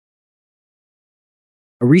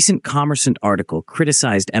A recent Commercant article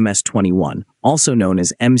criticized MS-21, also known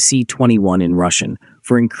as MC-21 in Russian,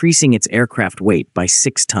 for increasing its aircraft weight by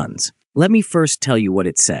 6 tons. Let me first tell you what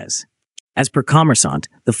it says. As per Commercant,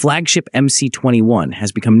 the flagship MC-21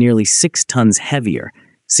 has become nearly 6 tons heavier,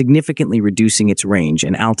 significantly reducing its range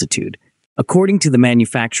and altitude. According to the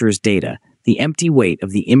manufacturer's data, the empty weight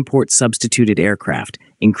of the import-substituted aircraft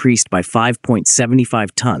increased by 5.75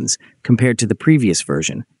 tons compared to the previous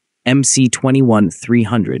version,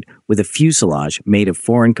 MC-21-300, with a fuselage made of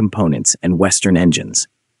foreign components and Western engines.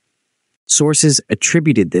 Sources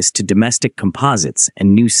attributed this to domestic composites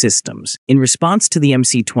and new systems. In response to the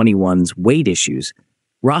MC-21's weight issues,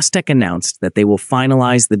 Rostec announced that they will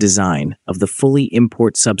finalize the design of the fully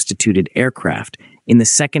import-substituted aircraft in the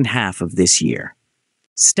second half of this year.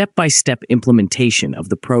 Step-by-step implementation of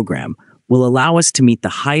the program will allow us to meet the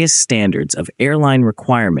highest standards of airline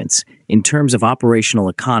requirements in terms of operational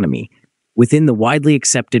economy within the widely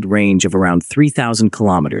accepted range of around 3,000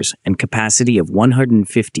 kilometers and capacity of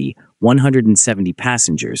 150-170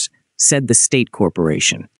 passengers, said the state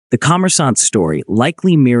corporation. The Commercant story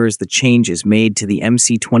likely mirrors the changes made to the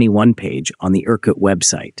MC-21 page on the Irkut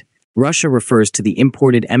website. Russia refers to the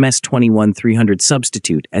imported MS-21-300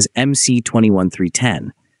 substitute as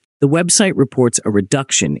MC-21-310. The website reports a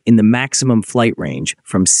reduction in the maximum flight range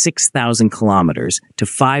from 6,000 kilometers to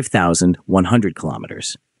 5,100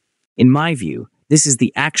 kilometers. In my view, this is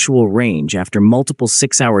the actual range after multiple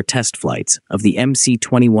 6-hour test flights of the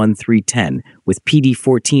MC-21-310 with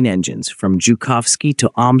PD-14 engines from Zhukovsky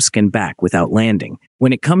to Omsk and back without landing.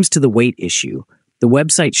 When it comes to the weight issue, the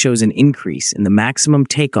website shows an increase in the maximum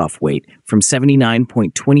takeoff weight from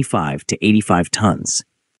 79.25 to 85 tons.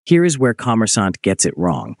 Here is where Commercant gets it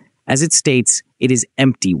wrong. As it states, it is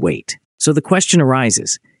empty weight. So the question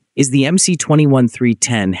arises, is the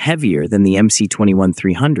MC-21-310 heavier than the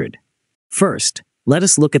MC-21-300? First, let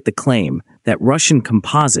us look at the claim that Russian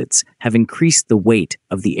composites have increased the weight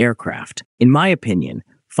of the aircraft. In my opinion,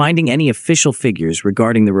 finding any official figures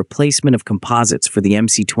regarding the replacement of composites for the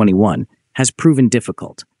MC-21 has proven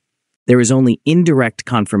difficult. There is only indirect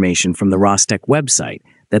confirmation from the Rostec website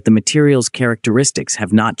that the material's characteristics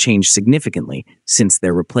have not changed significantly since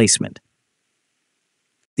their replacement.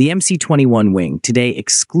 The MC-21 wing today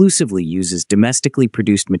exclusively uses domestically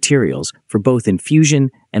produced materials for both infusion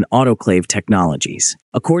and autoclave technologies.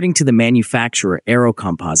 According to the manufacturer Aero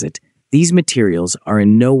Composite, these materials are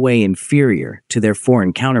in no way inferior to their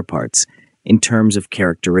foreign counterparts in terms of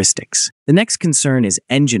characteristics. The next concern is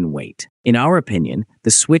engine weight. In our opinion, the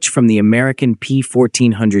switch from the American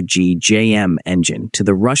P1400G JM engine to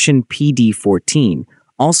the Russian PD-14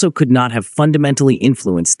 also could not have fundamentally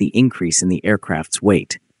influenced the increase in the aircraft's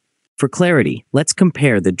weight. For clarity, let's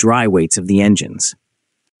compare the dry weights of the engines.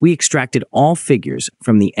 We extracted all figures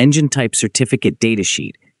from the engine type certificate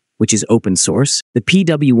datasheet, which is open source. The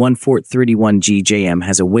PW1431G JM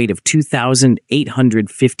has a weight of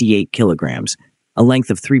 2,858 kilograms, a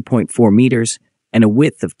length of 3.4 meters, and a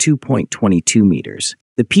width of 2.22 meters.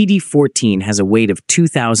 The PD-14 has a weight of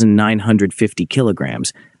 2,950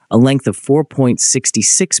 kilograms, a length of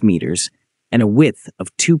 4.66 meters, and a width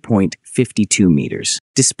of 2.52 meters.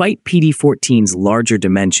 Despite PD-14's larger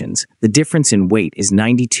dimensions, the difference in weight is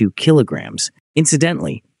 92 kilograms.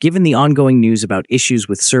 Incidentally, given the ongoing news about issues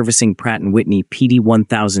with servicing Pratt & Whitney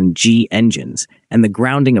PD-1000G engines and the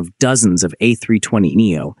grounding of dozens of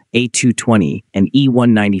A320neo, A220, and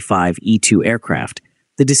E195-E2 aircraft,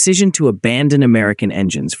 the decision to abandon American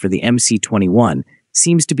engines for the MC-21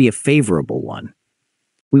 seems to be a favorable one.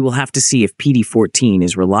 We will have to see if PD-14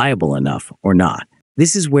 is reliable enough or not.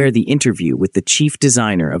 This is where the interview with the chief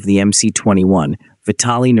designer of the MC-21,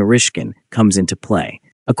 Vitaly Narishkin, comes into play.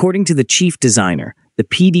 According to the chief designer, the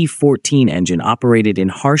PD-14 engine operated in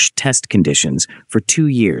harsh test conditions for 2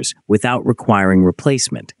 years without requiring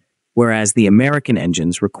replacement, whereas the American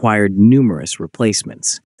engines required numerous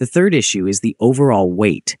replacements. The third issue is the overall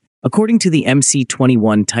weight. According to the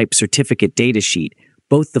MC-21 type certificate datasheet,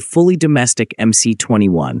 both the fully domestic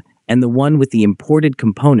MC-21 and the one with the imported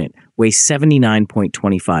component weigh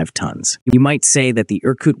 79.25 tons. You might say that the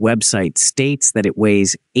Irkut website states that it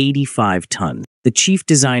weighs 85 tons. The chief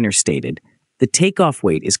designer stated, the takeoff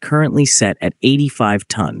weight is currently set at 85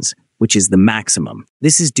 tons, which is the maximum.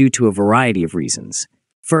 This is due to a variety of reasons.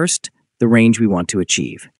 First, the range we want to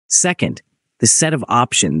achieve. Second, the set of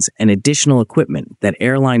options and additional equipment that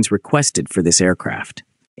airlines requested for this aircraft.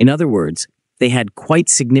 In other words, they had quite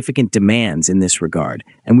significant demands in this regard,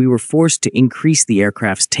 and we were forced to increase the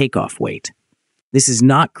aircraft's takeoff weight. This is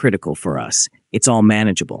not critical for us. It's all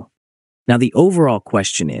manageable. Now, the overall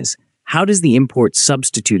question is, How does the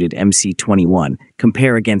import-substituted MC-21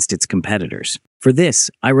 compare against its competitors? For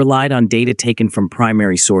this, I relied on data taken from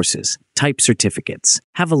primary sources, type certificates.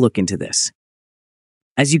 Have a look into this.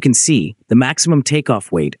 As you can see, the maximum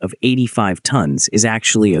takeoff weight of 85 tons is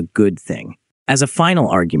actually a good thing. As a final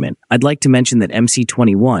argument, I'd like to mention that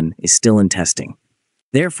MC-21 is still in testing.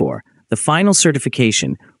 Therefore, the final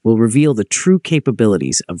certification will reveal the true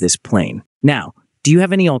capabilities of this plane. Now, do you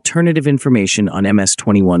have any alternative information on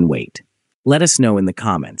MS-21 weight? Let us know in the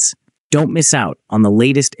comments. Don't miss out on the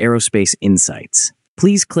latest aerospace insights.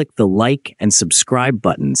 Please click the like and subscribe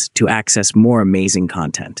buttons to access more amazing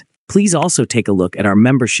content. Please also take a look at our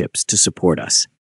memberships to support us.